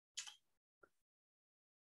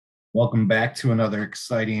Welcome back to another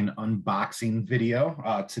exciting unboxing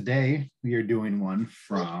video. Today we are doing one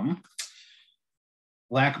from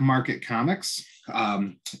Black Market Comics,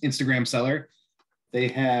 Instagram seller. They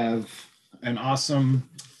have an awesome,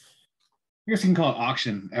 I guess you can call it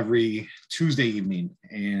auction every Tuesday evening,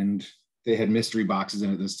 and they had mystery boxes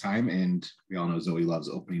in it this time, and we all know Zoe loves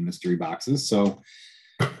opening mystery boxes. So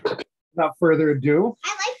without further ado.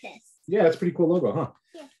 I like this. Yeah, it's a pretty cool logo, huh?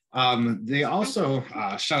 They also,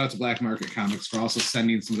 shout out to Black Market Comics for also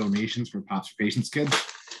sending some donations for Pops for Patients kids.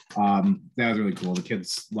 That was really cool. The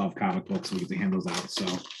kids love comic books, so we get to hand those out. So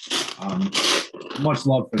much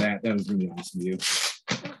love for that. That was really awesome of you.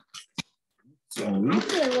 So,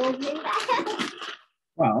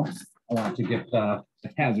 well, I want to get the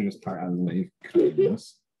hazardous part out of the way. You're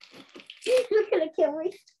gonna kill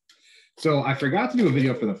me. So I forgot to do a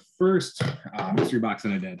video for the first mystery box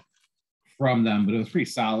that I did from them, but it was pretty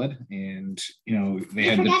solid. And you know, they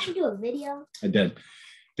had to do a video. I did.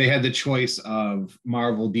 They had the choice of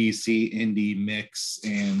Marvel, DC, indie mix,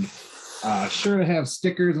 and sure to have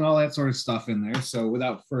stickers and all that sort of stuff in there. So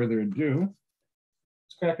without further ado,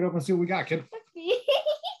 let's crack it open and see what we got, kid.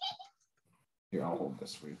 Here, I'll hold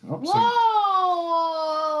this for you. Oh,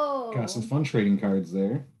 whoa! So got some fun trading cards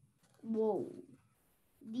there. Whoa!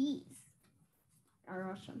 These are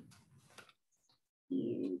awesome.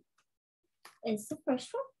 Here is the first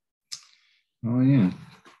one. Oh yeah.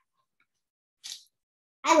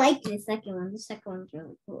 I like the second one. The second one's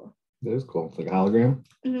really cool. That is cool. It's like a hologram.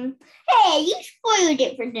 Mm-hmm. Hey, you spoiled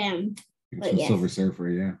it for them. It's from Silver Surfer,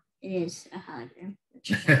 yeah. It is a hologram.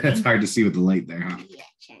 It's hard to see with the light there, huh? Yeah,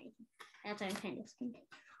 shiny. That's what I'm kind of scared.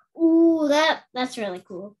 Ooh, that's really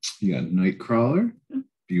cool. You got Nightcrawler.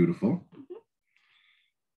 Beautiful.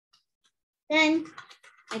 Then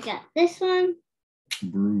I got this one.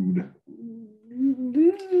 Brood.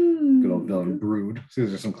 Good old villain Brood. So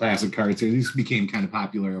these are some classic cards here. These became kind of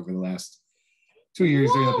popular over the last 2 years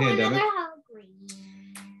during the pandemic.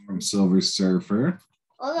 From Silver Surfer.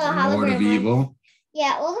 All the hologram Lord of Evil.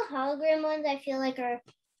 Yeah, all the hologram ones I feel like are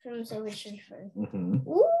from Silver Surfer. Mm-hmm.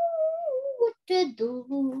 Ooh, what to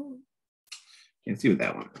do? Can't see what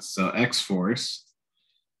that one is. So X-Force.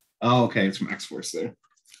 Oh, okay. It's from X-Force there.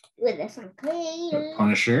 With this one, The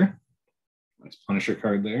Punisher. Nice Punisher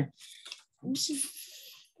card there. It's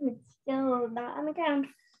still not on the ground.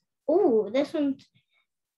 Oh, this one.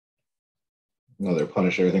 Another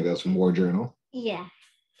Punisher. I think that's from War Journal. Yeah.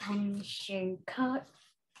 Punisher card.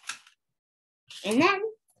 And then,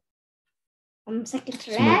 second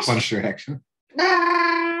to Some more last. Punisher action.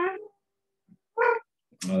 Oh,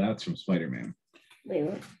 that's from Spider-Man. Wait,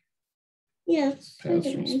 what? Yeah,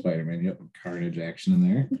 That's from Spider-Man. Yep, Carnage action in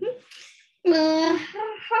there.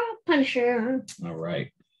 Punisher. All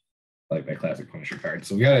right. I like that classic Punisher card.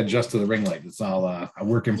 So we got to adjust to the ring light. It's all a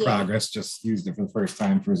work in progress. Just used it for the first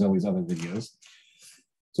time for Zoe's other videos.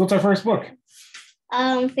 So what's our first book?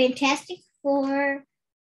 Fantastic Four.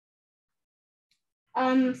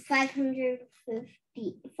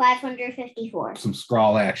 554. Some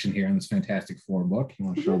scrawl action here in this Fantastic Four book. You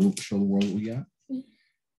want to show the world what we got?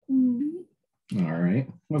 Mm-hmm. All right.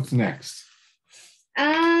 What's next?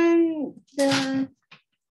 The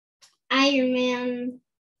Iron Man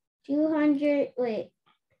 200. Wait.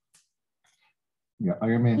 Yeah,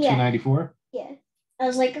 Iron Man 294. Yeah. I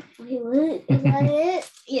was like, wait, what? Is that it?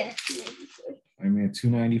 Yeah. 294. Iron Man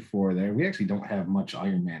 294 there. We actually don't have much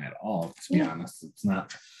Iron Man at all, to be honest. It's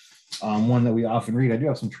not one that we often read. I do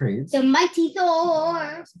have some trades. The Mighty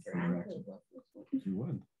Thor. You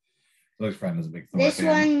would. Zoe's friend is a big Thor This fan.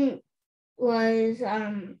 one was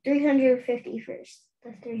 351st. The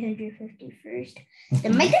 351st. The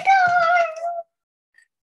Mighty Thor.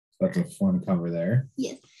 That's a fun cover there.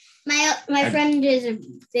 Yes. My friend is a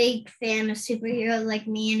big fan of superheroes like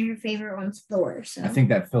me, and her favorite one's Thor. So I think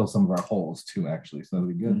that fills some of our holes too, actually. So that'll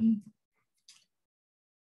be good. Mm-hmm.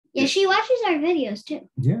 Yeah, she watches our videos too.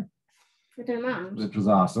 Yeah. With her mom. Which was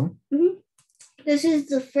awesome. Mm-hmm. This is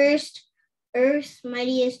the first Earth's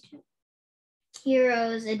Mightiest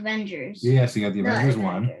Heroes Avengers. Yeah, so you got the Avengers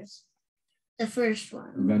 1. The first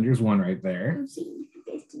one. Avengers 1 right there. Let's see if you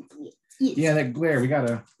guys can see it. Yes. Yeah, that glare. We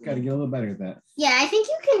gotta get a little better at that. Yeah, I think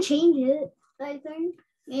you can change it. I think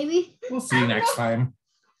maybe. We'll see next time.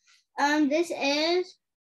 This is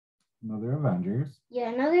another Avengers.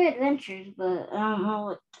 Yeah, another Adventures, but I don't know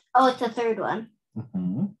what. Oh, it's the third one.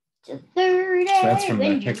 Mm-hmm. It's the third. So that's from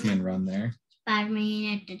the Hickman run there.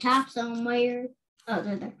 Spider-Man at the top somewhere. Oh,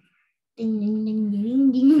 they're there. Ding ding ding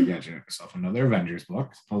ding ding. You got yourself another Avengers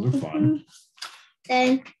book. Those are fun.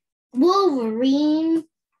 Then Wolverine.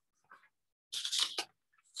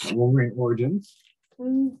 Wolverine Origins.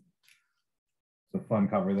 It's a fun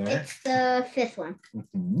cover there. It's the 5th one.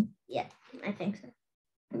 Mm-hmm. Yeah, I think so.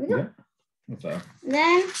 Here we go. Yeah. What's up?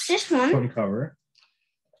 Then this one. Fun cover.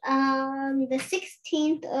 The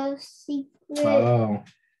 16th of Secret. Oh.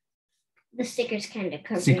 The sticker's kind of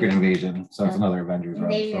covered. Secret Invasion. So it's another Avengers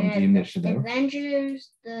run from the Initiative. Avengers,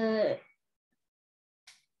 I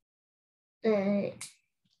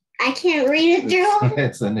can't read it through.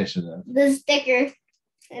 It's Initiative. The sticker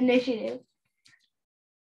Initiative.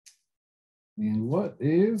 And what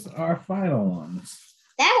is our final one?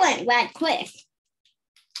 That went back quick.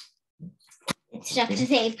 It's stuck to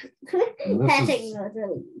tape.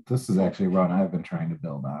 This is actually a run I've been trying to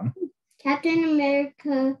build on. Captain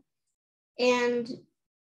America and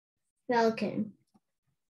Falcon.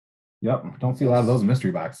 Yep. Don't see a lot of those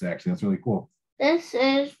mystery boxes, actually. That's really cool. This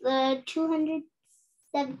is the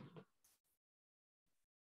 207.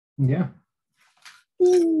 Yeah.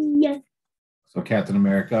 Yeah. So Captain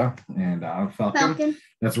America and Falcon.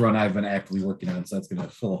 That's a run I've been actively working on, so that's going to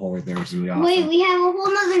fill a hole right there, which is really awesome. Wait, we have a whole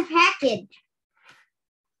nother package.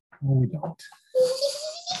 No, we don't.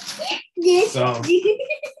 This. So,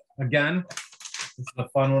 again, this is a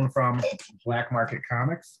fun one from Black Market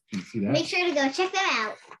Comics. You can see that. Make sure to go check them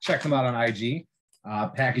out. Check them out on IG.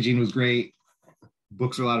 Packaging was great.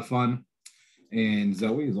 Books are a lot of fun. And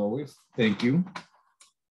Zoe, as always, thank you.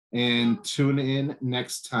 And tune in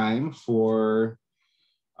next time for,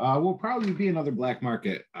 will probably be another Black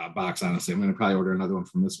Market box, honestly. I'm going to probably order another one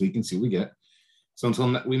from this week and see what we get. So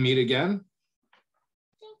until we meet again.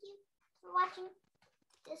 Thank you for watching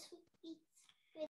this week.